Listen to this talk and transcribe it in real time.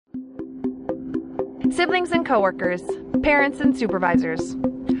Siblings and coworkers, parents and supervisors.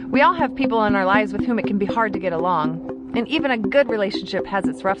 We all have people in our lives with whom it can be hard to get along, and even a good relationship has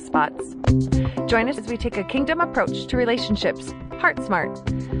its rough spots. Join us as we take a kingdom approach to relationships, Heart Smart,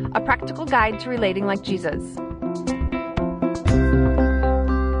 a practical guide to relating like Jesus.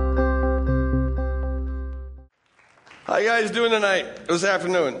 How you guys doing tonight, this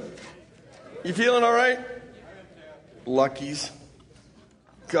afternoon? You feeling all right? Luckies.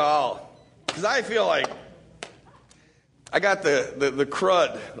 Gall. Because I feel like I got the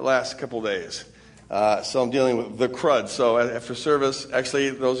crud the last couple of days. So I'm dealing with the crud. So after service, actually,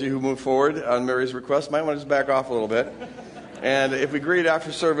 those of you who move forward on Mary's request might want to just back off a little bit. And if we greet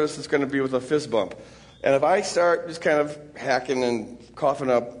after service, it's going to be with a fist bump. And if I start just kind of hacking and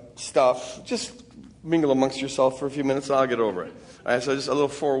coughing up stuff, just mingle amongst yourself for a few minutes and I'll get over it. All right, so just a little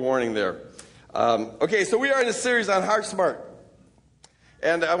forewarning there. Okay, so we are in a series on Heart Smart.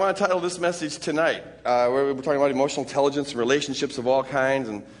 And I want to title this message tonight, where we're talking about emotional intelligence and relationships of all kinds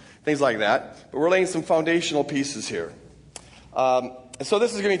and things like that. But we're laying some foundational pieces here. And so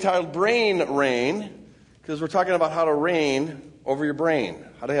this is going to be titled Brain Reign, because we're talking about how to reign over your brain,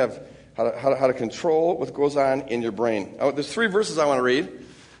 how to control what goes on in your brain. There's 3 verses I want to read.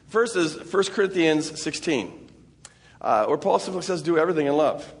 First is 1 Corinthians 16, where Paul simply says, do everything in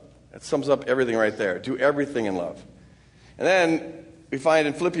love. That sums up everything right there. Do everything in love. And then we find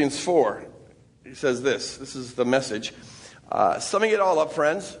in Philippians 4, he says this is the message. Summing it all up,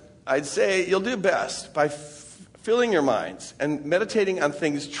 friends, I'd say you'll do best by filling your minds and meditating on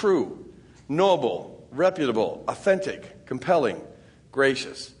things true, noble, reputable, authentic, compelling,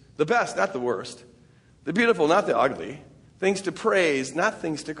 gracious. The best, not the worst. The beautiful, not the ugly. Things to praise, not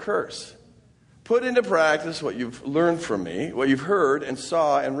things to curse. Put into practice what you've learned from me, what you've heard and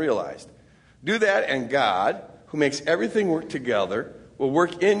saw and realized. Do that, and God, who makes everything work together, will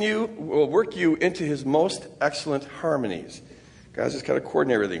work you into his most excellent harmonies. God's just got to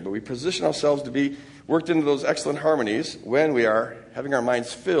coordinate everything, but we position ourselves to be worked into those excellent harmonies when we are having our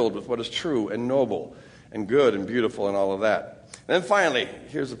minds filled with what is true and noble and good and beautiful and all of that. And then finally,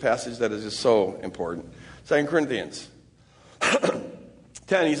 here's a passage that is just so important. 2 Corinthians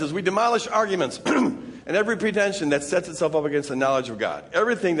 10, he says, we demolish arguments and every pretension that sets itself up against the knowledge of God.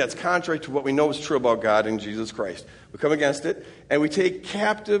 Everything that's contrary to what we know is true about God in Jesus Christ. We come against it, and we take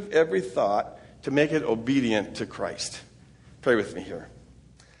captive every thought to make it obedient to Christ. Pray with me here.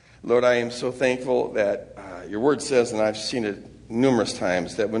 Lord, I am so thankful that your word says, and I've seen it numerous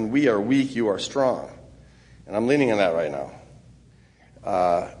times, that when we are weak, you are strong. And I'm leaning on that right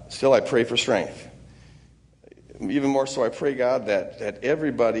now. Still, I pray for strength. Even more so, I pray, God, that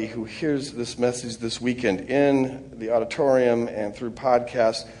everybody who hears this message this weekend in the auditorium and through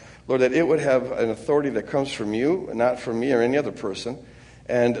podcasts, Lord, that it would have an authority that comes from you, not from me or any other person.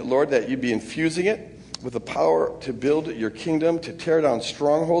 And, Lord, that you'd be infusing it with the power to build your kingdom, to tear down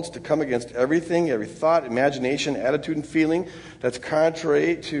strongholds, to come against everything, every thought, imagination, attitude, and feeling that's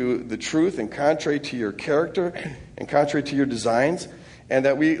contrary to the truth and contrary to your character and contrary to your designs. And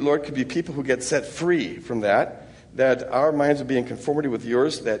that we, Lord, could be people who get set free from that our minds would be in conformity with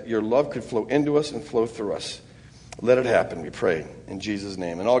yours, that your love could flow into us and flow through us. Let it happen, we pray, in Jesus'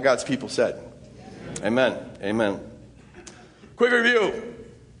 name. And all God's people said, amen. Amen. Quick review.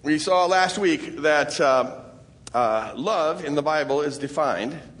 We saw last week that love in the Bible is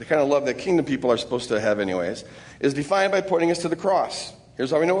defined, the kind of love that kingdom people are supposed to have anyways, is defined by pointing us to the cross.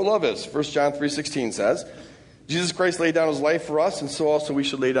 Here's how we know what love is. 1 John 3:16 says, Jesus Christ laid down his life for us, and so also we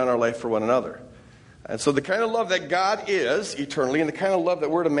should lay down our life for one another. And so the kind of love that God is eternally, and the kind of love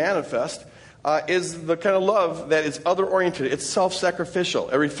that we're to manifest, is the kind of love that is other-oriented. It's self-sacrificial.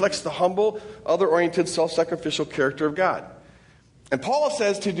 It reflects the humble, other-oriented, self-sacrificial character of God. And Paul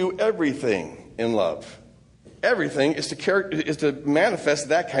says to do everything in love. Everything is to manifest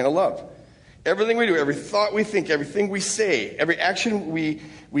that kind of love. Everything we do, every thought we think, everything we say, every action we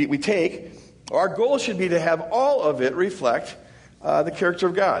take, our goal should be to have all of it reflect the character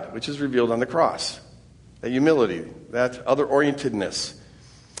of God, which is revealed on the cross. That humility, that other-orientedness.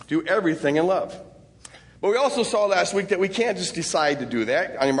 Do everything in love. But we also saw last week that we can't just decide to do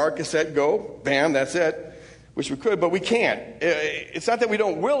that. On your mark, get set, go, bam, that's it. Wish we could, but we can't. It's not that we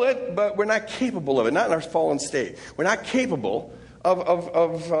don't will it, but we're not capable of it, not in our fallen state. We're not capable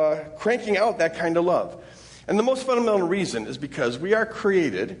of cranking out that kind of love. And the most fundamental reason is because we are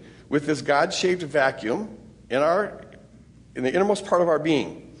created with this God-shaped vacuum in the innermost part of our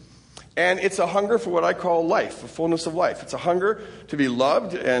being. And it's a hunger for what I call life, the fullness of life. It's a hunger to be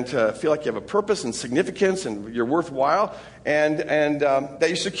loved and to feel like you have a purpose and significance and you're worthwhile and that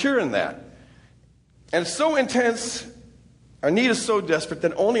you're secure in that. And it's so intense Our need is so desperate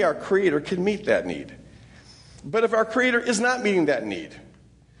that only our Creator can meet that need. But if our Creator is not meeting that need,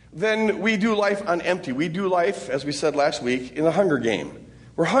 then we do life on empty. We do life, as we said last week, in a hunger game.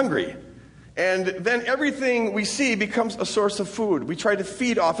 We're hungry. And then everything we see becomes a source of food. We try to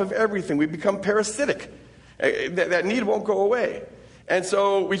feed off of everything. We become parasitic. That need won't go away. And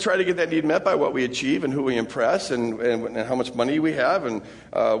so we try to get that need met by what we achieve and who we impress and how much money we have and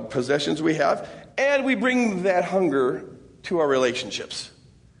possessions we have. And we bring that hunger to our relationships.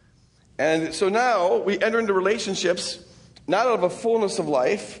 And so now we enter into relationships not out of a fullness of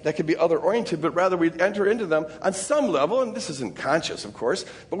life that could be other-oriented, but rather we enter into them on some level, and this isn't conscious, of course,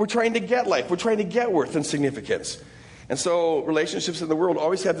 but we're trying to get life. We're trying to get worth and significance. And so relationships in the world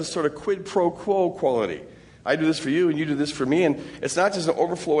always have this sort of quid pro quo quality. I do this for you, and you do this for me, and it's not just an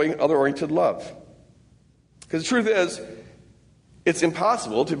overflowing, other-oriented love. Because the truth is, it's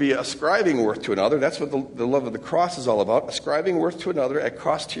impossible to be ascribing worth to another. That's what the love of the cross is all about, ascribing worth to another at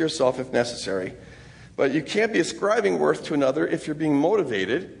cost to yourself if necessary. But you can't be ascribing worth to another if you're being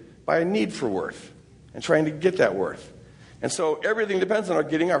motivated by a need for worth and trying to get that worth. And so everything depends on our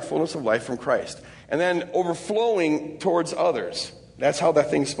getting our fullness of life from Christ. And then overflowing towards others. That's how that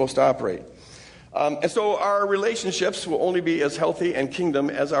thing's supposed to operate. And so our relationships will only be as healthy and kingdom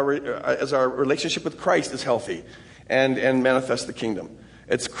as our relationship with Christ is healthy and manifest the kingdom.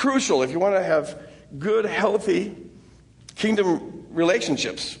 It's crucial if you want to have good, healthy kingdom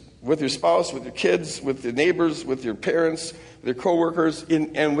relationships with your spouse, with your kids, with your neighbors, with your parents, with your coworkers,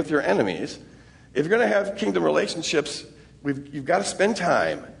 and with your enemies. If you're going to have kingdom relationships, you've got to spend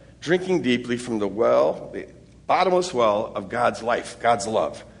time drinking deeply from the well, the bottomless well of God's life, God's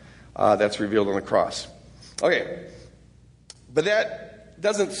love. That's revealed on the cross. Okay, but that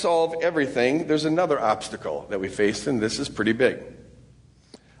doesn't solve everything. There's another obstacle that we face, and this is pretty big.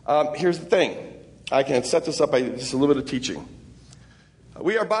 Here's the thing. I can set this up by just a little bit of teaching.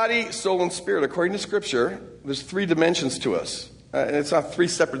 We are body, soul, and spirit. According to Scripture, there's 3 dimensions to us. And it's not 3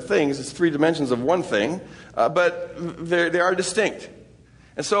 separate things. It's 3 dimensions of one thing, but they are distinct.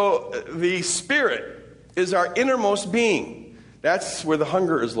 And so the spirit is our innermost being. That's where the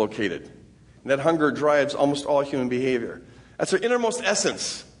hunger is located. And that hunger drives almost all human behavior. That's our innermost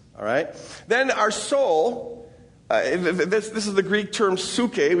essence. All right? Then our soul, this is the Greek term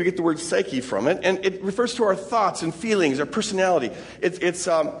suke. We get the word psyche from it. And it refers to our thoughts and feelings, our personality. It's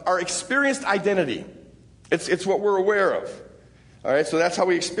our experienced identity. It's what we're aware of. All right? So that's how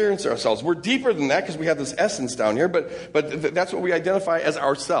we experience ourselves. We're deeper than that because we have this essence down here. But that's what we identify as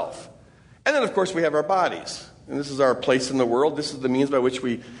ourself. And then, of course, we have our bodies. And this is our place in the world. This is the means by which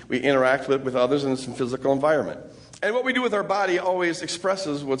we interact with others in some physical environment. And what we do with our body always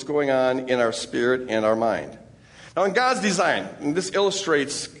expresses what's going on in our spirit and our mind. Now, in God's design, and this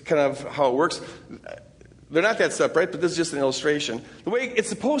illustrates kind of how it works, they're not that separate, but this is just an illustration. The way it's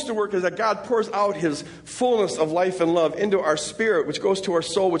supposed to work is that God pours out His fullness of life and love into our spirit, which goes to our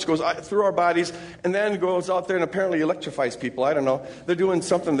soul, which goes through our bodies, and then goes out there and apparently electrifies people. I don't know. They're doing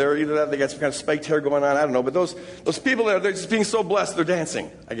something there. Either that, they got some kind of spiked hair going on. I don't know. But those people there, they're just being so blessed, they're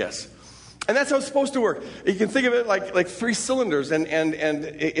dancing, I guess. And that's how it's supposed to work. You can think of it like 3 cylinders, and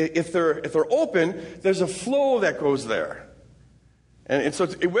if they're open, there's a flow that goes there. And so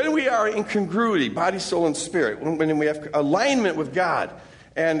when we are in congruity, body, soul, and spirit, when we have alignment with God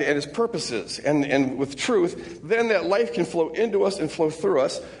and His purposes and with truth, then that life can flow into us and flow through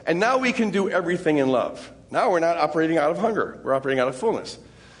us. And now we can do everything in love. Now we're not operating out of hunger. We're operating out of fullness.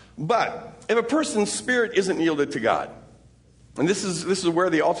 But if a person's spirit isn't yielded to God, and this is where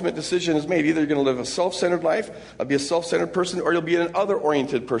the ultimate decision is made. Either you're going to live a self-centered life, be a self-centered person, or you'll be an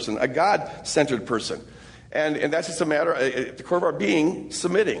other-oriented person, a God-centered person. And that's just a matter, at the core of our being,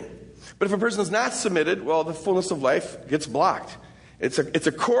 submitting. But if a person is not submitted, well, the fullness of life gets blocked. It's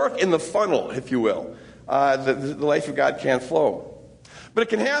a cork in the funnel, if you will. The life of God can't flow. But it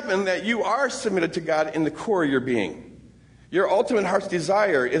can happen that you are submitted to God in the core of your being. Your ultimate heart's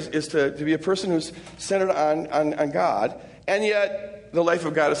desire is to be a person who's centered on God, and yet the life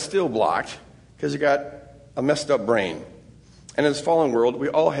of God is still blocked because you got a messed up brain. And in this fallen world, we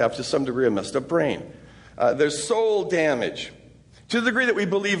all have, to some degree, a messed up brain. There's soul damage to the degree that we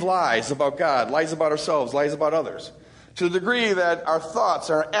believe lies about God, lies about ourselves, lies about others. To the degree that our thoughts,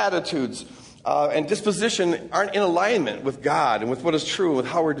 our attitudes, and disposition aren't in alignment with God and with what is true, with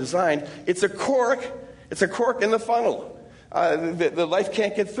how we're designed. It's a cork in the funnel. The life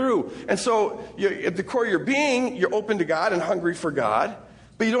can't get through. And so at the core of your being, you're open to God and hungry for God,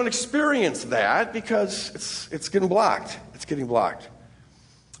 but you don't experience that because it's getting blocked. It's getting blocked.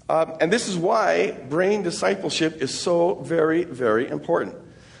 And this is why brain discipleship is so very, very important.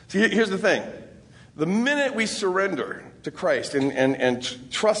 See, here's the thing. The minute we surrender to Christ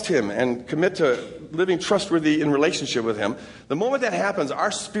and trust Him and commit to living trustworthy in relationship with Him, the moment that happens,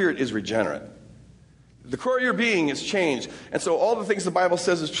 our spirit is regenerate. The core of your being is changed. And so all the things the Bible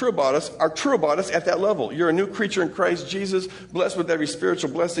says is true about us are true about us at that level. You're a new creature in Christ Jesus, blessed with every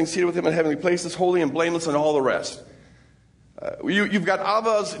spiritual blessing, seated with Him in heavenly places, holy and blameless, and all the rest. You've got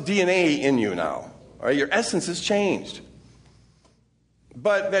Abba's DNA in you now. All right? Your essence is changed.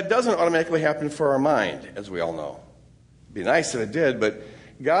 But that doesn't automatically happen for our mind, as we all know. It'd be nice if it did, but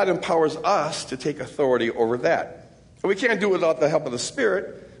God empowers us to take authority over that. And we can't do it without the help of the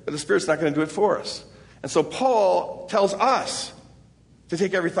Spirit, but the Spirit's not going to do it for us. And so Paul tells us to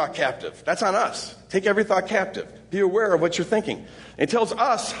take every thought captive. That's on us. Take every thought captive. Be aware of what you're thinking. And he tells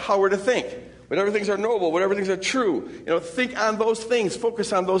us how we're to think. Whatever things are noble, whatever things are true, think on those things,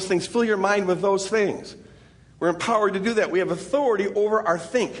 focus on those things, fill your mind with those things. We're empowered to do that. We have authority over our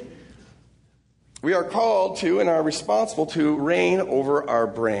think. We are called to and are responsible to reign over our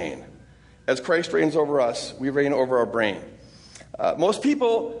brain. As Christ reigns over us, we reign over our brain. Most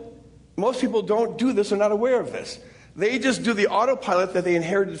people don't do this or not aware of this. They just do the autopilot that they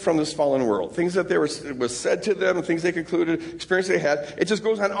inherited from this fallen world. Things that was said to them, things they concluded, experience they had. It just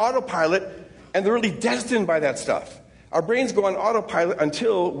goes on autopilot, and they're really destined by that stuff. Our brains go on autopilot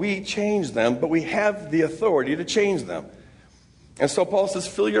until we change them, but we have the authority to change them. And so Paul says,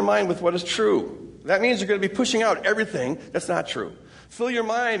 fill your mind with what is true. That means you're going to be pushing out everything that's not true. Fill your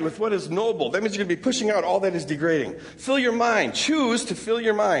mind with what is noble. That means you're going to be pushing out all that is degrading. Fill your mind. Choose to fill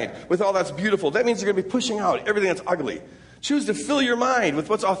your mind with all that's beautiful. That means you're going to be pushing out everything that's ugly. Choose to fill your mind with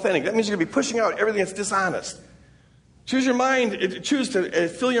what's authentic. That means you're going to be pushing out everything that's dishonest. Choose to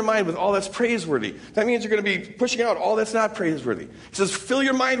fill your mind with all that's praiseworthy. That means you're going to be pushing out all that's not praiseworthy. He says, fill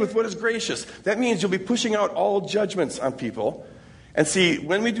your mind with what is gracious. That means you'll be pushing out all judgments on people. And see,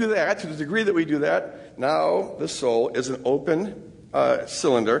 when we do that, to the degree that we do that, now the soul is an open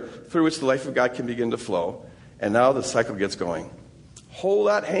cylinder through which the life of God can begin to flow. And now the cycle gets going. Whole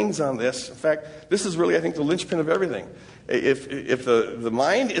lot hangs on this. In fact, this is really, I think, the linchpin of everything. If the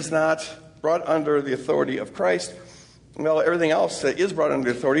mind is not brought under the authority of Christ, well, everything else that is brought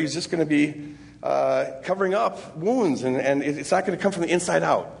under the authority is just going to be covering up wounds, and it's not going to come from the inside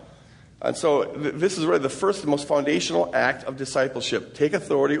out. And so this is really the first and most foundational act of discipleship. Take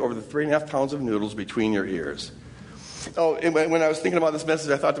authority over the 3.5 pounds of noodles between your ears. Oh, when I was thinking about this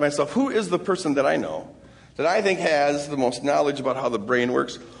message, I thought to myself, who is the person that I know that I think has the most knowledge about how the brain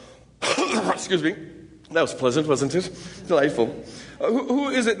works? Excuse me. That was pleasant, wasn't it? Delightful. Who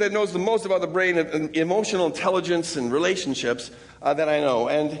is it that knows the most about the brain and emotional intelligence and relationships that I know?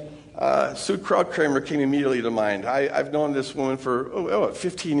 And Sue Krautkramer came immediately to mind. I've known this woman for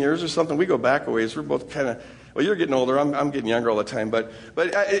 15 years or something. We go back a ways. We're both kind of, well, you're getting older. I'm getting younger all the time. But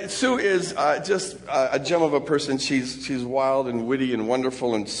Sue is just a gem of a person. She's wild and witty and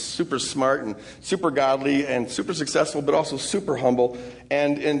wonderful and super smart and super godly and super successful, but also super humble.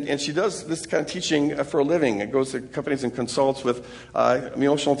 And she does this kind of teaching for a living. It goes to companies and consults with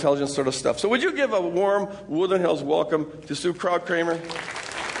emotional intelligence sort of stuff. So would you give a warm Woodland Hills welcome to Sue Krautkramer?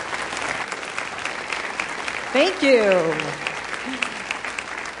 Thank you.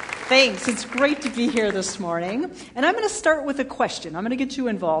 Thanks. It's great to be here this morning. And I'm going to start with a question. I'm going to get you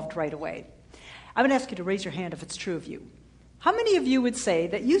involved right away. I'm going to ask you to raise your hand if it's true of you. How many of you would say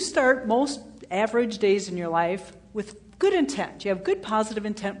that you start most average days in your life with good intent? You have good positive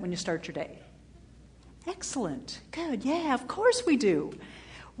intent when you start your day. Excellent. Good. Yeah, of course we do.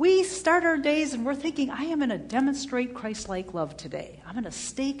 We start our days and we're thinking, I am going to demonstrate Christ-like love today. I'm going to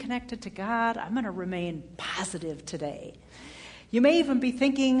stay connected to God. I'm going to remain positive today. You may even be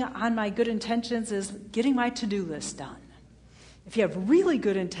thinking on my good intentions is getting my to-do list done. If you have really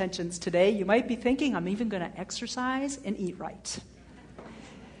good intentions today, you might be thinking, I'm even going to exercise and eat right.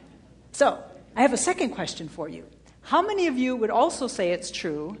 So, I have a second question for you. How many of you would also say it's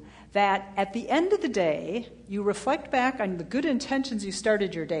true that at the end of the day, you reflect back on the good intentions you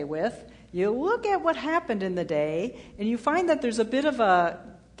started your day with, you look at what happened in the day, and you find that there's a bit of a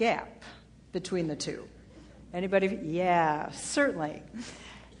gap between the two? Anybody? Yeah, certainly.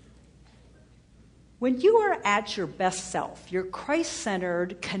 When you are at your best self, your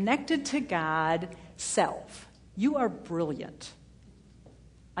Christ-centered, connected to God self, you are brilliant.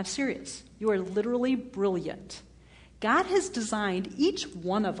 I'm serious. You are literally brilliant. God has designed each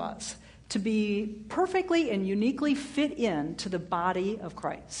one of us to be perfectly and uniquely fit into the body of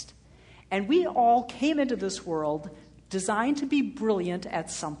Christ. And we all came into this world designed to be brilliant at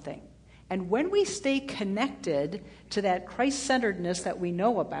something. And when we stay connected to that Christ-centeredness that we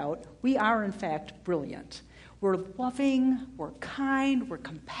know about, we are, in fact, brilliant. We're loving, we're kind, we're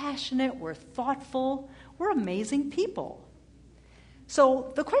compassionate, we're thoughtful, We're amazing people.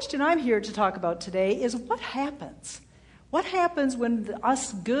 So the question I'm here to talk about today is what happens? What happens when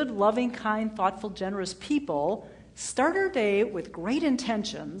us good, loving, kind, thoughtful, generous people start our day with great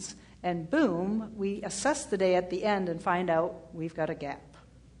intentions, and boom, we assess the day at the end and find out we've got a gap?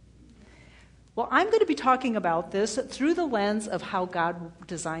 Well, I'm going to be talking about this through the lens of how God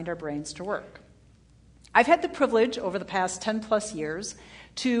designed our brains to work. I've had the privilege over the past 10 plus years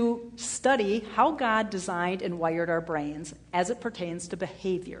to study how God designed and wired our brains as it pertains to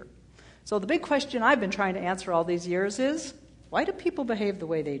behavior. So the big question I've been trying to answer all these years is, why do people behave the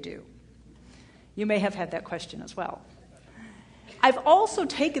way they do? You may have had that question as well. I've also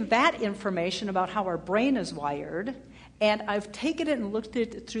taken that information about how our brain is wired, and I've taken it and looked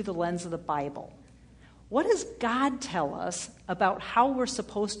at it through the lens of the Bible. What does God tell us about how we're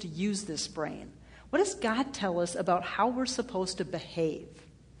supposed to use this brain? What does God tell us about how we're supposed to behave?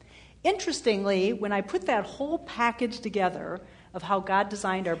 Interestingly, when I put that whole package together of how God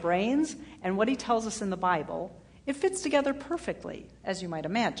designed our brains and what he tells us in the Bible, it fits together perfectly, as you might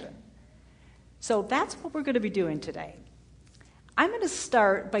imagine. So that's what we're going to be doing today. I'm going to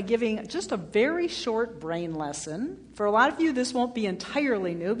start by giving just a very short brain lesson. For a lot of you, this won't be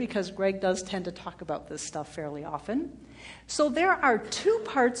entirely new because Greg does tend to talk about this stuff fairly often. So there are two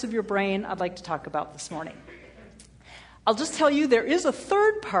parts of your brain I'd like to talk about this morning. I'll just tell you there is a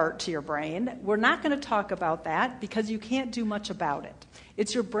third part to your brain. We're not going to talk about that because you can't do much about it.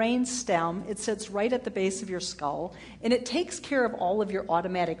 It's your brain stem. It sits right at the base of your skull, and it takes care of all of your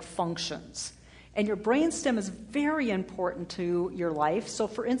automatic functions. And your brain stem is very important to your life. So,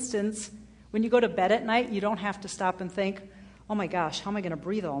 for instance, when you go to bed at night, you don't have to stop and think, oh my gosh, how am I going to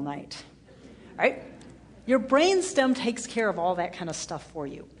breathe all night? Right? Your brain stem takes care of all that kind of stuff for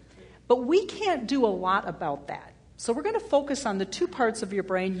you. But we can't do a lot about that. So we're going to focus on the two parts of your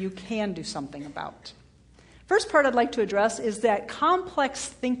brain you can do something about. First part I'd like to address is that complex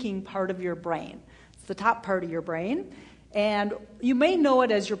thinking part of your brain. It's the top part of your brain, and you may know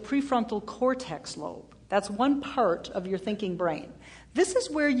it as your prefrontal cortex lobe. That's one part of your thinking brain. This is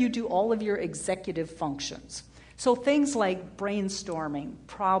where you do all of your executive functions. So things like brainstorming,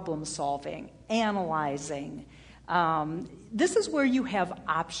 problem solving, analyzing. This is where you have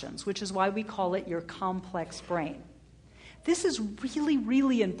options, which is why we call it your complex brain. This is really,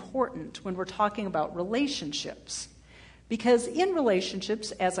 really important when we're talking about relationships. Because in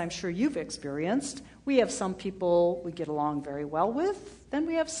relationships, as I'm sure you've experienced, we have some people we get along very well with, then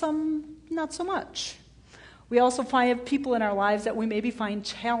we have some not so much. We also find people in our lives that we maybe find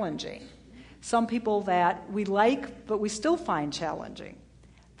challenging. Some people that we like, but we still find challenging.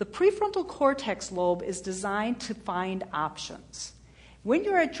 The prefrontal cortex lobe is designed to find options. When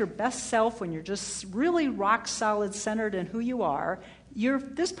you're at your best self, when you're just really rock solid centered in who you are,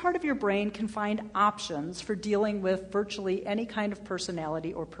 this part of your brain can find options for dealing with virtually any kind of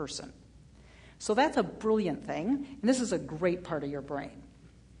personality or person. So that's a brilliant thing, and this is a great part of your brain.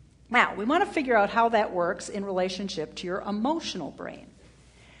 Now, we want to figure out how that works in relationship to your emotional brain.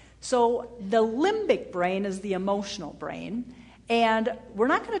 So the limbic brain is the emotional brain, and we're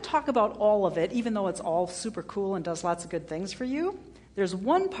not going to talk about all of it, even though it's all super cool and does lots of good things for you. There's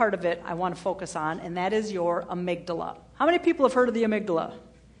one part of it I want to focus on, and that is your amygdala. How many people have heard of the amygdala?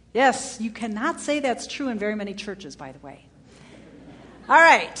 Yes, you cannot say that's true in very many churches, by the way. All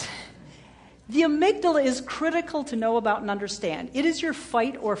right. The amygdala is critical to know about and understand. It is your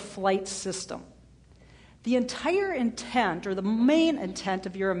fight or flight system. The entire intent, or the main intent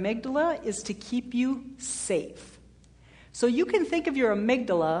of your amygdala, is to keep you safe. So you can think of your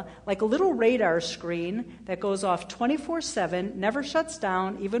amygdala like a little radar screen that goes off 24/7, never shuts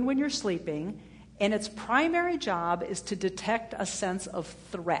down, even when you're sleeping, and its primary job is to detect a sense of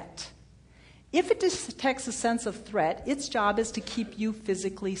threat. If it detects a sense of threat, its job is to keep you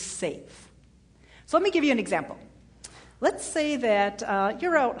physically safe. So let me give you an example. Let's say that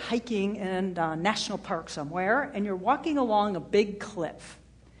you're out hiking in a national park somewhere, and you're walking along a big cliff.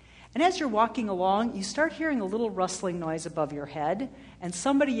 And as you're walking along, you start hearing a little rustling noise above your head, and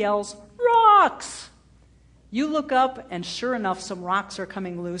somebody yells, "Rocks!" You look up, and sure enough, some rocks are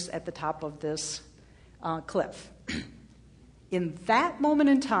coming loose at the top of this cliff. In that moment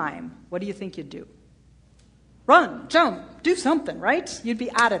in time, what do you think you'd do? Run, jump, do something, right? You'd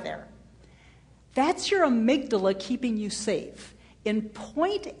be out of there. That's your amygdala keeping you safe. In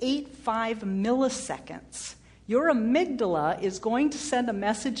 0.85 milliseconds, your amygdala is going to send a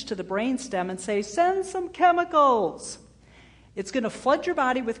message to the brainstem and say, send some chemicals. It's going to flood your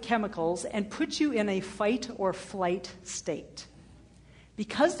body with chemicals and put you in a fight or flight state.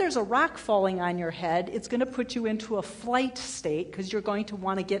 Because there's a rock falling on your head, it's going to put you into a flight state because you're going to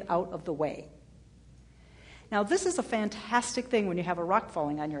want to get out of the way. Now, this is a fantastic thing when you have a rock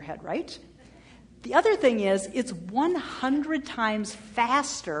falling on your head, right? The other thing is, it's 100 times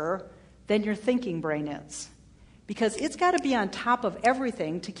faster than your thinking brain is, because it's got to be on top of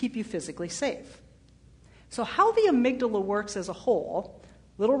everything to keep you physically safe. So how the amygdala works as a whole,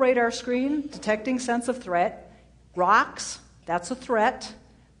 little radar screen, detecting sense of threat, rocks, that's a threat,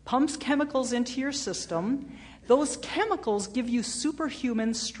 pumps chemicals into your system. Those chemicals give you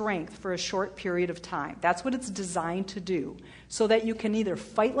superhuman strength for a short period of time. That's what it's designed to do, so that you can either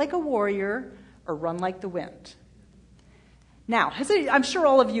fight like a warrior or run like the wind. Now, I'm sure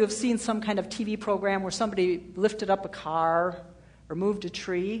all of you have seen some kind of TV program where somebody lifted up a car or moved a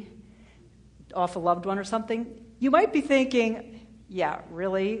tree off a loved one or something. You might be thinking, yeah,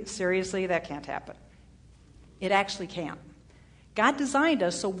 really? Seriously? That can't happen. It actually can. God designed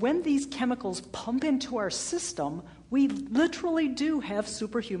us so when these chemicals pump into our system, we literally do have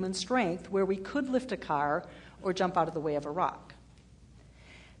superhuman strength where we could lift a car or jump out of the way of a rock.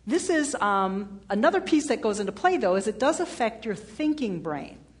 This is another piece that goes into play, though, is it does affect your thinking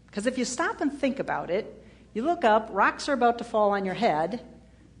brain. Because if you stop and think about it, you look up, rocks are about to fall on your head.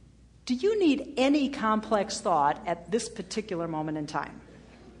 Do you need any complex thought at this particular moment in time?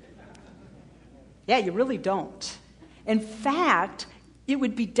 Yeah, you really don't. In fact, it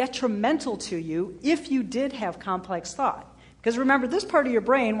would be detrimental to you if you did have complex thought. Because remember, this part of your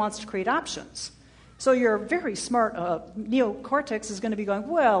brain wants to create options. So your very smart neocortex is going to be going,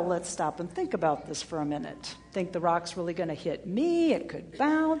 well, let's stop and think about this for a minute. Think the rock's really going to hit me? It could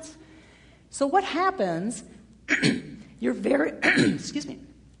bounce. So what happens, your very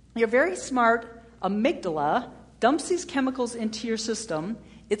smart amygdala dumps these chemicals into your system.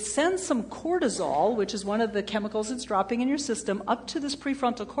 It sends some cortisol, which is one of the chemicals it's dropping in your system, up to this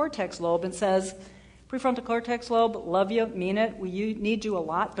prefrontal cortex lobe and says, prefrontal cortex lobe, love you, mean it, we need you a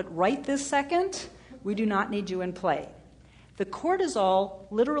lot, but right this second, we do not need you in play. The cortisol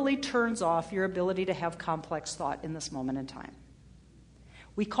literally turns off your ability to have complex thought in this moment in time.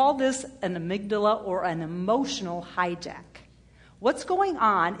 We call this an amygdala or an emotional hijack. What's going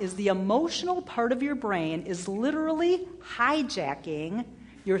on is the emotional part of your brain is literally hijacking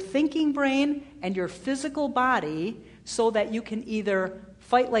your thinking brain and your physical body so that you can either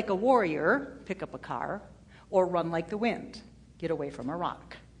fight like a warrior, pick up a car, or run like the wind, get away from a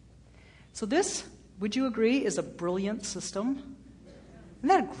rock. So this, would you agree, is a brilliant system? Isn't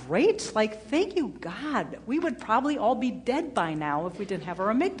that great? Thank you, God. We would probably all be dead by now if we didn't have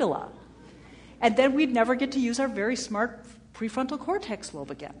our amygdala. And then we'd never get to use our very smart prefrontal cortex lobe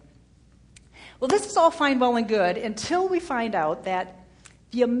again. Well, this is all fine, well, and good until we find out that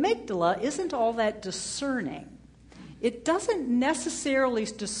the amygdala isn't all that discerning. It doesn't necessarily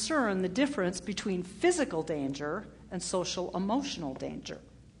discern the difference between physical danger and social emotional danger.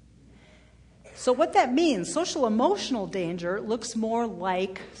 So what that means, social emotional danger looks more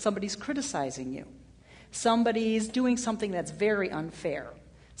like somebody's criticizing you. Somebody's doing something that's very unfair.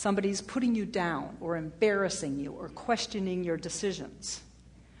 Somebody's putting you down or embarrassing you or questioning your decisions.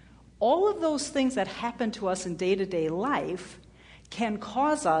 All of those things that happen to us in day-to-day life can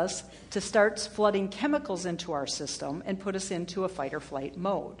cause us to start flooding chemicals into our system and put us into a fight-or-flight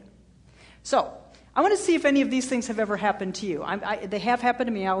mode. So, I want to see if any of these things have ever happened to you. They have happened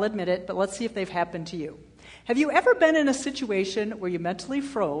to me, I'll admit it, but let's see if they've happened to you. Have you ever been in a situation where you mentally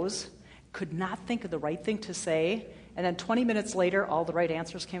froze, could not think of the right thing to say, and then 20 minutes later, all the right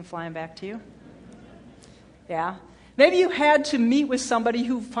answers came flying back to you? Yeah? Maybe you had to meet with somebody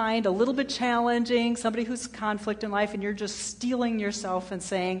who you find a little bit challenging, somebody who's conflict in life, and you're just steeling yourself and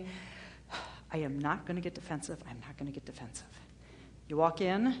saying, I am not going to get defensive, I'm not going to get defensive. You walk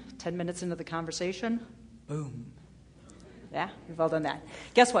in, 10 minutes into the conversation, boom. Yeah, we've all done that.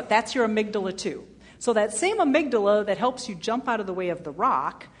 Guess what? That's your amygdala too. So that same amygdala that helps you jump out of the way of the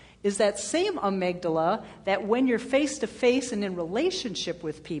rock is that same amygdala that when you're face-to-face and in relationship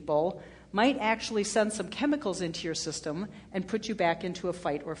with people might actually send some chemicals into your system and put you back into a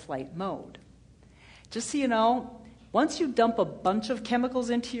fight-or-flight mode. Just so you know, once you dump a bunch of chemicals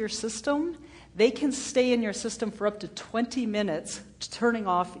into your system, they can stay in your system for up to 20 minutes, turning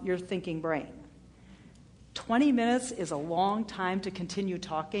off your thinking brain. 20 minutes is a long time to continue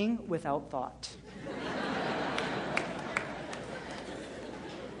talking without thought.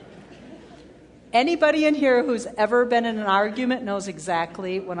 Anybody in here who's ever been in an argument knows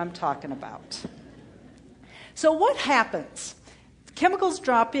exactly what I'm talking about. So what happens? Chemicals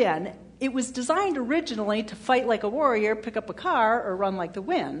drop in. It was designed originally to fight like a warrior, pick up a car, or run like the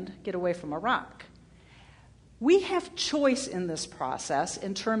wind, get away from a rock. We have choice in this process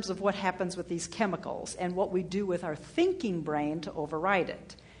in terms of what happens with these chemicals and what we do with our thinking brain to override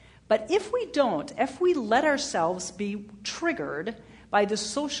it. But if we don't, if we let ourselves be triggered by the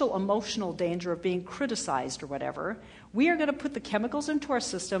social emotional danger of being criticized or whatever, we are going to put the chemicals into our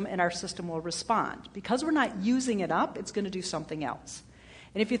system and our system will respond. Because we're not using it up, it's going to do something else.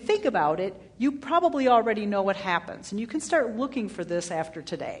 And if you think about it, you probably already know what happens. And you can start looking for this after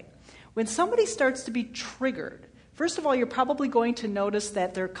today. When somebody starts to be triggered, first of all, you're probably going to notice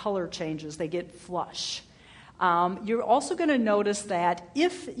that their color changes. They get flush. You're also going to notice that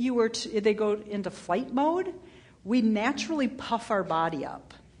if they go into flight mode, we naturally puff our body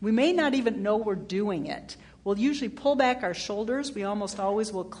up. We may not even know we're doing it. We'll usually pull back our shoulders. We almost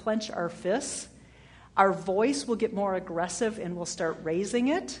always will clench our fists. Our voice will get more aggressive and we'll start raising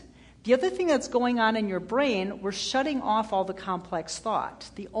it. The other thing that's going on in your brain, we're shutting off all the complex thought.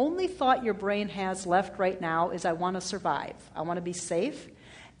 The only thought your brain has left right now is, I want to survive. I want to be safe.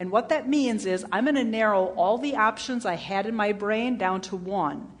 And what that means is I'm going to narrow all the options I had in my brain down to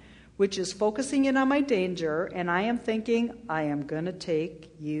one, which is focusing in on my danger, and I am thinking, I am going to take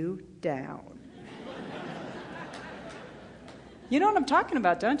you down. You know what I'm talking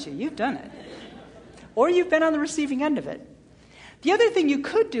about, don't you? You've done it. Or you've been on the receiving end of it. The other thing you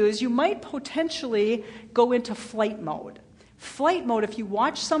could do is you might potentially go into flight mode. Flight mode, if you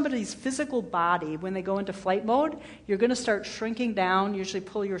watch somebody's physical body when they go into flight mode, you're going to start shrinking down, usually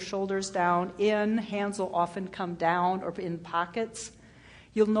pull your shoulders down in, hands will often come down or in pockets.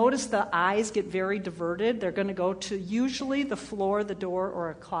 You'll notice the eyes get very diverted. They're going to go to usually the floor, the door, or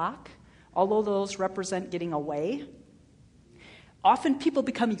a clock, although those represent getting away. Often people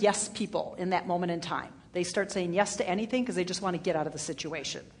become yes people in that moment in time. They start saying yes to anything because they just want to get out of the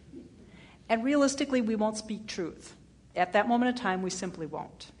situation. And realistically, we won't speak truth. At that moment in time, we simply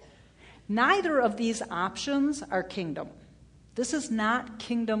won't. Neither of these options are kingdom. This is not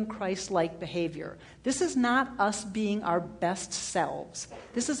kingdom Christ-like behavior. This is not us being our best selves.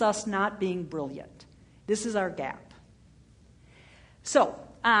 This is us not being brilliant. This is our gap. So,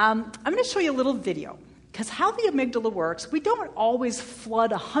 I'm going to show you a little video. Because how the amygdala works, we don't always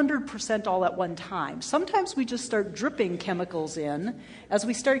flood 100% all at one time. Sometimes we just start dripping chemicals in as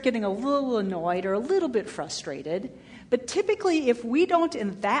we start getting a little annoyed or a little bit frustrated. But typically, if we don't,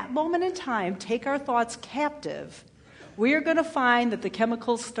 in that moment in time, take our thoughts captive, we are going to find that the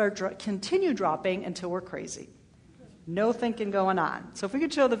chemicals continue dropping until we're crazy. No thinking going on. So if we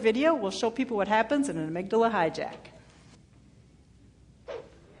could show the video, we'll show people what happens in an amygdala hijack.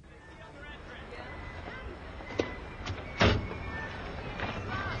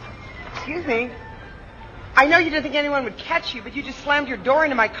 Excuse me. I know you didn't think anyone would catch you, but you just slammed your door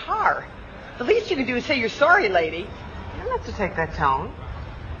into my car. The least you can do is say you're sorry, lady. You don't have to take that tone.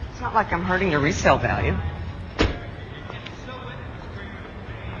 It's not like I'm hurting your resale value.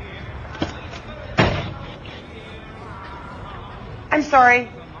 I'm sorry.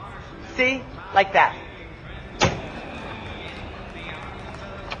 See? Like that.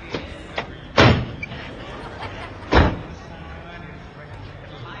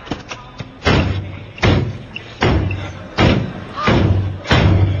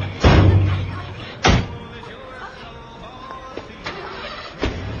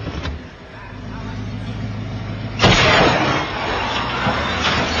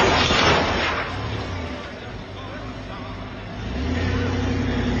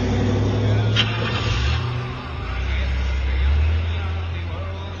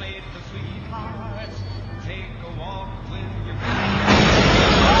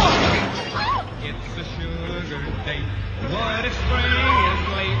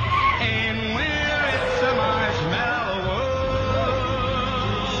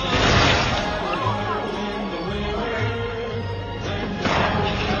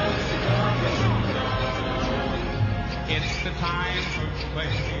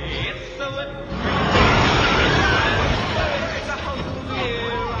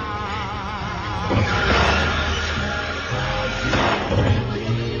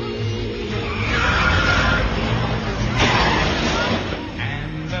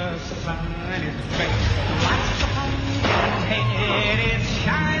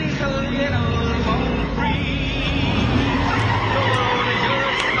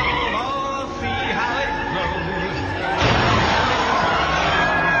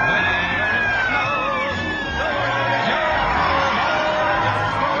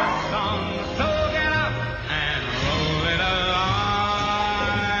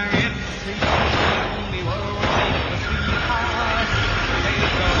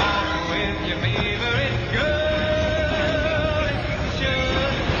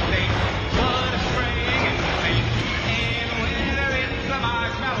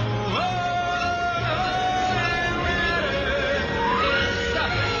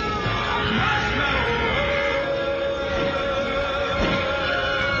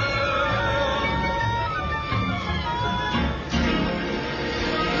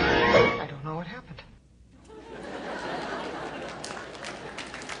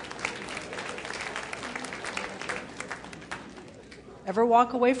 Ever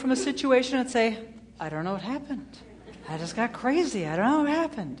walk away from a situation and say, I don't know what happened. I just got crazy. I don't know what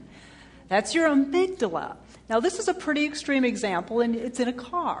happened. That's your amygdala. Now, this is a pretty extreme example, and it's in a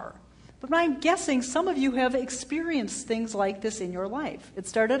car. But I'm guessing some of you have experienced things like this in your life. It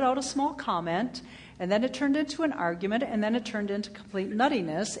started out a small comment, and then it turned into an argument, and then it turned into complete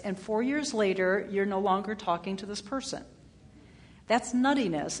nuttiness, and 4 years later, you're no longer talking to this person. That's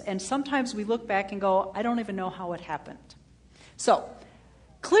nuttiness, and sometimes we look back and go, I don't even know how it happened. So,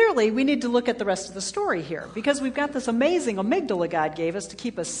 clearly, we need to look at the rest of the story here, because we've got this amazing amygdala God gave us to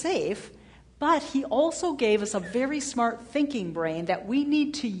keep us safe, but he also gave us a very smart thinking brain that we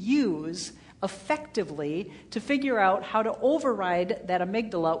need to use effectively to figure out how to override that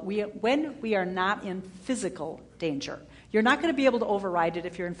amygdala when we are not in physical danger. You're not going to be able to override it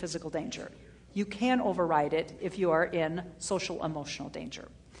if you're in physical danger. You can override it if you are in social emotional danger.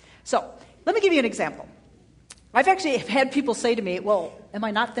 So, let me give you an example. I've actually had people say to me, well, am I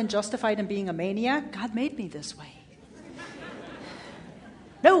not then justified in being a maniac? God made me this way.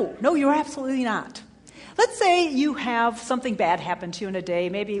 No, you're absolutely not. Let's say you have something bad happen to you in a day.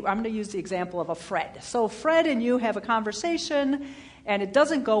 Maybe I'm going to use the example of a Fred. So Fred and you have a conversation, and it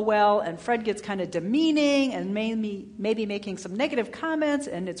doesn't go well, and Fred gets kind of demeaning and maybe making some negative comments,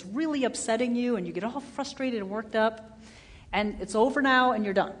 and it's really upsetting you, and you get all frustrated and worked up, and it's over now, and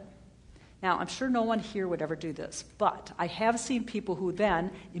you're done. Now, I'm sure no one here would ever do this, but I have seen people who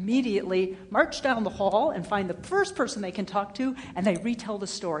then immediately march down the hall and find the first person they can talk to, and they retell the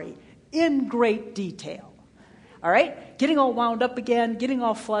story in great detail. All right? Getting all wound up again, getting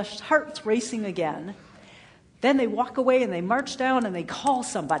all flushed, hearts racing again. Then they walk away and they march down and they call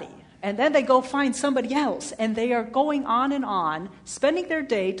somebody. And then they go find somebody else, and they are going on and on, spending their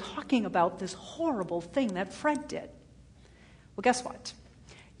day talking about this horrible thing that Fred did. Well, guess what?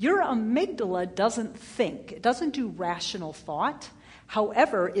 Your amygdala doesn't think. It doesn't do rational thought.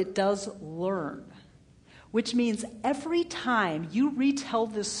 However, it does learn, which means every time you retell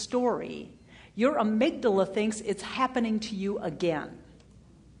this story, your amygdala thinks it's happening to you again.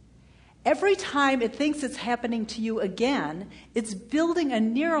 Every time it thinks it's happening to you again, it's building a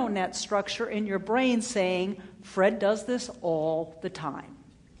neural net structure in your brain saying, Fred does this all the time.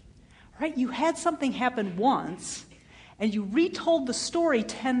 Right? You had something happen once, and you retold the story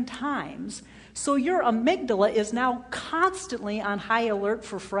 10 times, so your amygdala is now constantly on high alert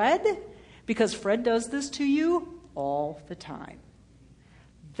for Fred, because Fred does this to you all the time.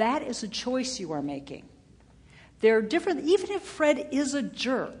 That is a choice you are making. There are different, even if Fred is a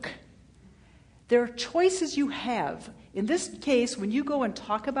jerk, there are choices you have. In this case, when you go and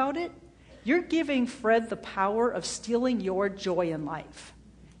talk about it, you're giving Fred the power of stealing your joy in life.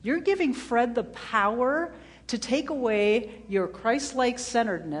 You're giving Fred the power to take away your Christ-like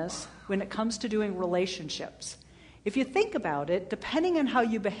centeredness when it comes to doing relationships. If you think about it, depending on how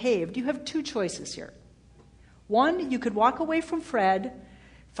you behaved, you have two choices here. One, you could walk away from Fred,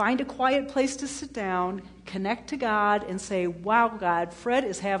 find a quiet place to sit down, connect to God, and say, wow, God, Fred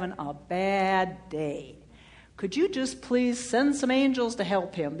is having a bad day. Could you just please send some angels to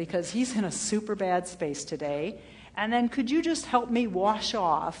help him because he's in a super bad space today? And then could you just help me wash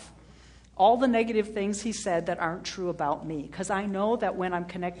off all the negative things he said that aren't true about me? Because I know that when I'm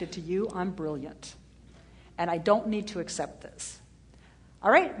connected to you, I'm brilliant. And I don't need to accept this. All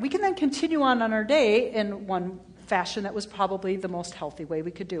right, we can then continue on our day in one fashion that was probably the most healthy way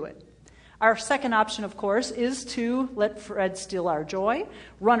we could do it. Our second option, of course, is to let Fred steal our joy,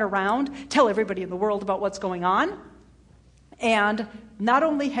 run around, tell everybody in the world about what's going on. And not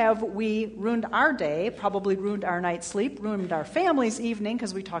only have we ruined our day, probably ruined our night's sleep, ruined our family's evening,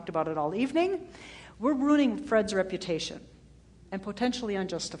 because we talked about it all evening, we're ruining Fred's reputation, and potentially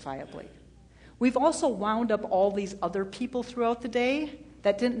unjustifiably. We've also wound up all these other people throughout the day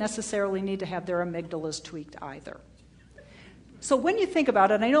that didn't necessarily need to have their amygdalas tweaked either. So when you think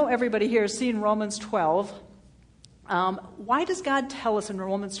about it, I know everybody here has seen Romans 12. Why does God tell us in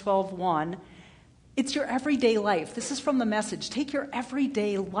Romans 12:1, it's your everyday life? This is from the Message. Take your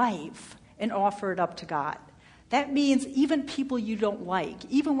everyday life and offer it up to God. That means even people you don't like,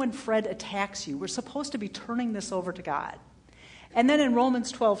 even when Fred attacks you, we're supposed to be turning this over to God. And then in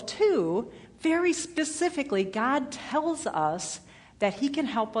Romans 12:2, very specifically, God tells us that he can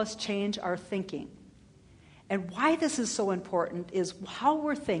help us change our thinking. And why this is so important is how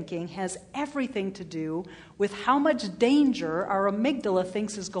we're thinking has everything to do with how much danger our amygdala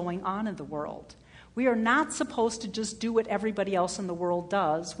thinks is going on in the world. We are not supposed to just do what everybody else in the world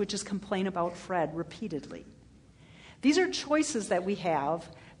does, which is complain about Fred repeatedly. These are choices that we have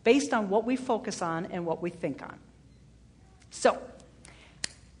based on what we focus on and what we think on. So,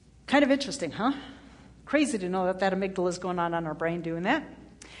 kind of interesting, huh? Crazy to know that amygdala is going on our brain doing that.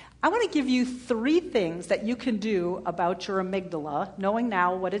 I want to give you 3 things that you can do about your amygdala, knowing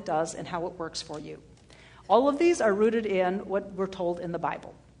now what it does and how it works for you. All of these are rooted in what we're told in the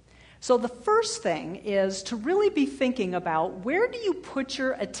Bible. So the first thing is to really be thinking about, where do you put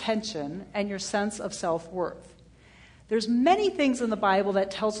your attention and your sense of self-worth? There's many things in the Bible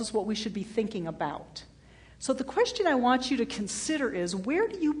that tells us what we should be thinking about. So the question I want you to consider is, where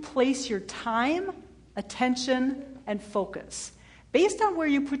do you place your time, attention, and focus? Based on where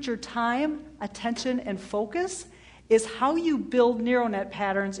you put your time, attention, and focus is how you build neural net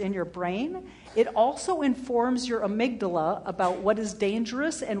patterns in your brain. It also informs your amygdala about what is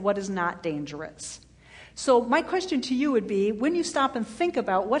dangerous and what is not dangerous. So my question to you would be, when you stop and think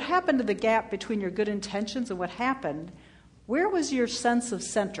about what happened to the gap between your good intentions and what happened, where was your sense of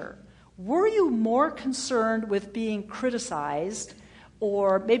center? Were you more concerned with being criticized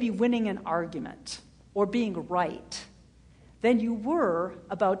or maybe winning an argument or being right than you were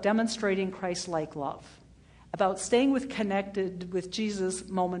about demonstrating Christ-like love, about staying connected with Jesus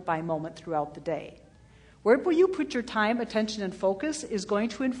moment by moment throughout the day? Where you put your time, attention, and focus is going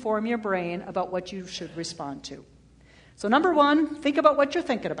to inform your brain about what you should respond to. So number 1, think about what you're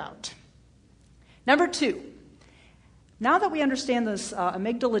thinking about. Number 2, now that we understand this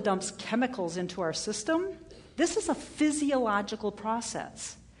amygdala dumps chemicals into our system, this is a physiological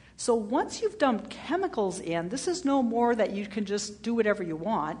process. So once you've dumped chemicals in, this is no more that you can just do whatever you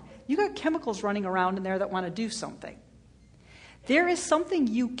want. You got chemicals running around in there that want to do something. There is something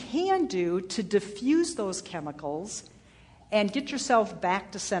you can do to diffuse those chemicals and get yourself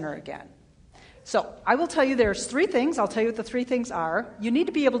back to center again. So I will tell you there's 3 things. I'll tell you what the 3 things are. You need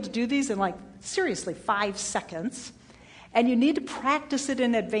to be able to do these in seriously 5 seconds. And you need to practice it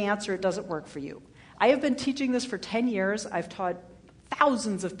in advance or it doesn't work for you. I have been teaching this for 10 years. I've taught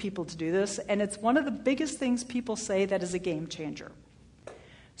thousands of people to do this, and it's one of the biggest things people say that is a game changer.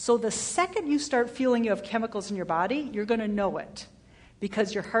 So the second you start feeling you have chemicals in your body, you're going to know it,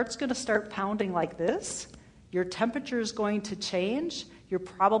 because your heart's going to start pounding like this, your temperature is going to change, you're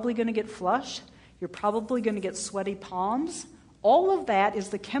probably going to get flushed, you're probably going to get sweaty palms. All of that is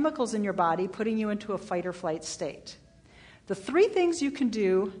the chemicals in your body putting you into a fight or flight state. The 3 things you can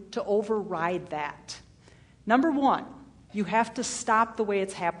do to override that. Number 1, you have to stop the way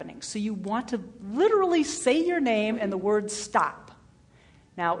it's happening. So you want to literally say your name and the word stop.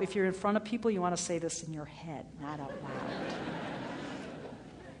 Now, if you're in front of people, you want to say this in your head, not out loud.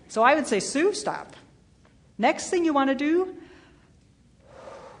 So I would say, Sue, stop. Next thing you want to do,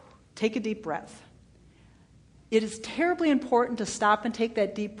 take a deep breath. It is terribly important to stop and take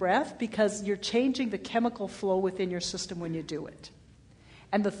that deep breath because you're changing the chemical flow within your system when you do it.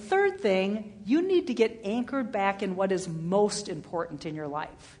 And the third thing, you need to get anchored back in what is most important in your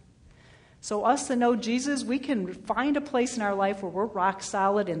life. So us that know Jesus, we can find a place in our life where we're rock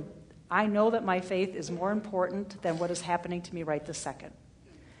solid, and I know that my faith is more important than what is happening to me right this second.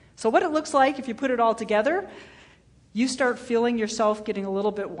 So what it looks like, if you put it all together, you start feeling yourself getting a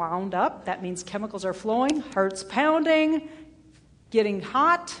little bit wound up. That means chemicals are flowing, heart's pounding, getting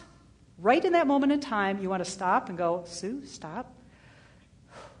hot. Right in that moment in time, you want to stop and go, Sue, stop.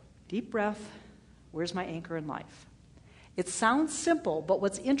 Deep breath. Where's my anchor in life? It sounds simple, but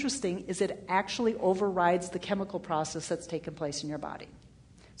what's interesting is it actually overrides the chemical process that's taken place in your body.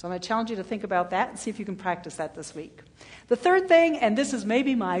 So I'm going to challenge you to think about that and see if you can practice that this week. The third thing, and this is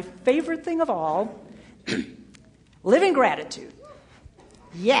maybe my favorite thing of all, live in gratitude.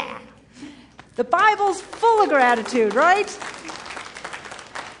 Yeah. The Bible's full of gratitude, right?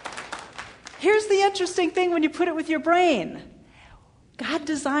 Here's the interesting thing when you put it with your brain. God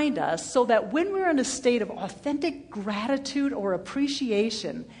designed us so that when we're in a state of authentic gratitude or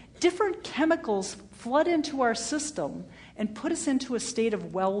appreciation, different chemicals flood into our system and put us into a state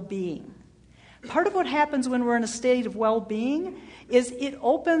of well-being. Part of what happens when we're in a state of well-being is it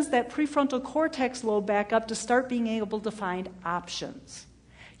opens that prefrontal cortex lobe back up to start being able to find options.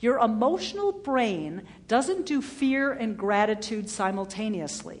 Your emotional brain doesn't do fear and gratitude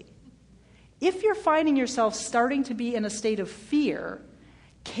simultaneously. If you're finding yourself starting to be in a state of fear,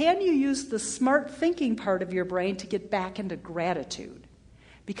 can you use the smart thinking part of your brain to get back into gratitude?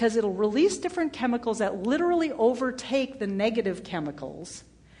 Because it'll release different chemicals that literally overtake the negative chemicals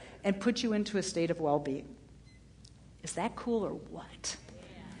and put you into a state of well-being. Is that cool or what?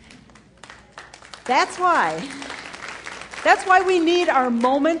 That's why we need our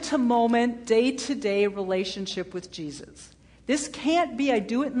moment-to-moment, day-to-day relationship with Jesus. This can't be I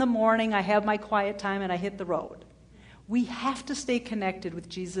do it in the morning, I have my quiet time, and I hit the road. We have to stay connected with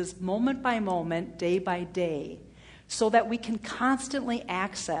Jesus moment by moment, day by day, so that we can constantly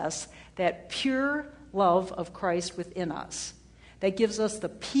access that pure, love of Christ within us that gives us the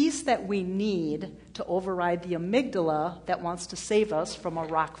peace that we need to override the amygdala that wants to save us from a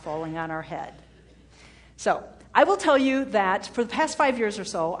rock falling on our head. So, I will tell you that for the past 5 years or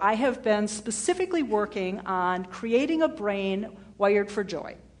so, I have been specifically working on creating a brain wired for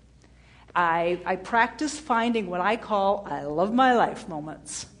joy. I practice finding what I call I love my life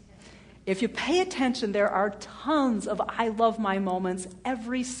moments. If you pay attention, there are tons of I love my moments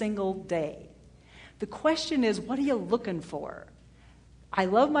every single day. The question is, what are you looking for? I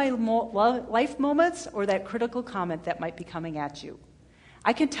love my life moments or that critical comment that might be coming at you?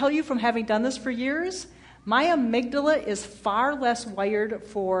 I can tell you from having done this for years, my amygdala is far less wired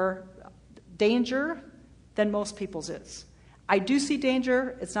for danger than most people's is. I do see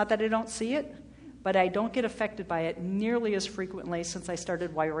danger. It's not that I don't see it, but I don't get affected by it nearly as frequently since I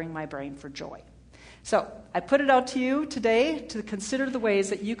started wiring my brain for joy. So I put it out to you today to consider the ways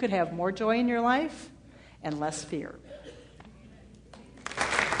that you could have more joy in your life and less fear.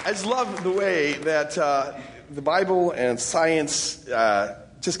 I just love the way that the Bible and science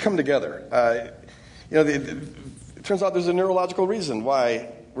just come together. It turns out there's a neurological reason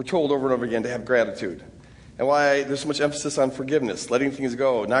why we're told over and over again to have gratitude, and why there's so much emphasis on forgiveness, letting things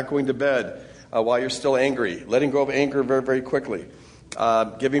go, not going to bed while you're still angry, letting go of anger very, very quickly,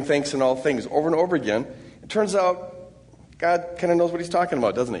 giving thanks in all things over and over again. It turns out God kind of knows what he's talking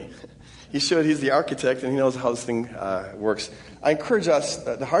about, doesn't he? He should. He's the architect, and he knows how this thing works. I encourage us,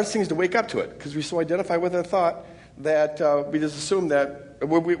 the hardest thing is to wake up to it, because we so identify with a thought that we just assume that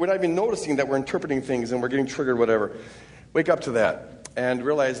we're not even noticing that we're interpreting things and we're getting triggered, whatever. Wake up to that and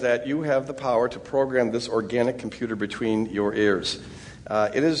realize that you have the power to program this organic computer between your ears.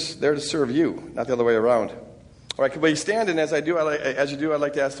 It is there to serve you, not the other way around. All right, will you stand? And as you do, I'd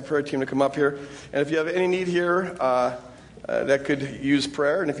like to ask the prayer team to come up here. And if you have any need here that could use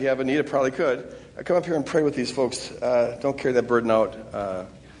prayer, and if you have a need, it probably could, come up here and pray with these folks. Don't carry that burden out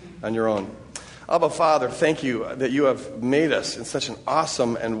on your own. Abba, Father, thank you that you have made us in such an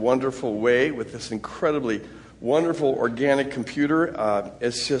awesome and wonderful way with this incredibly wonderful organic computer.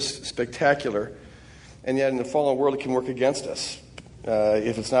 It's just spectacular. And yet in the fallen world, it can work against us.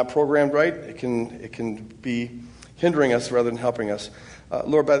 If it's not programmed right, it can be hindering us rather than helping us.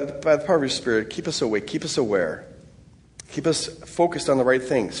 Lord, by the power of your Spirit, keep us awake, keep us aware. Keep us focused on the right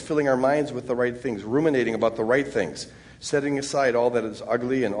things, filling our minds with the right things, ruminating about the right things, setting aside all that is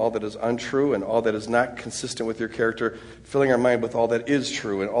ugly and all that is untrue and all that is not consistent with your character, filling our mind with all that is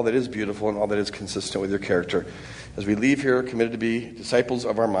true and all that is beautiful and all that is consistent with your character. As we leave here, committed to be disciples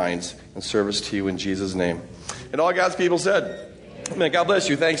of our minds and service to you in Jesus' name. And all God's people said, amen. God bless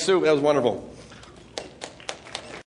you. Thanks, Sue. That was wonderful.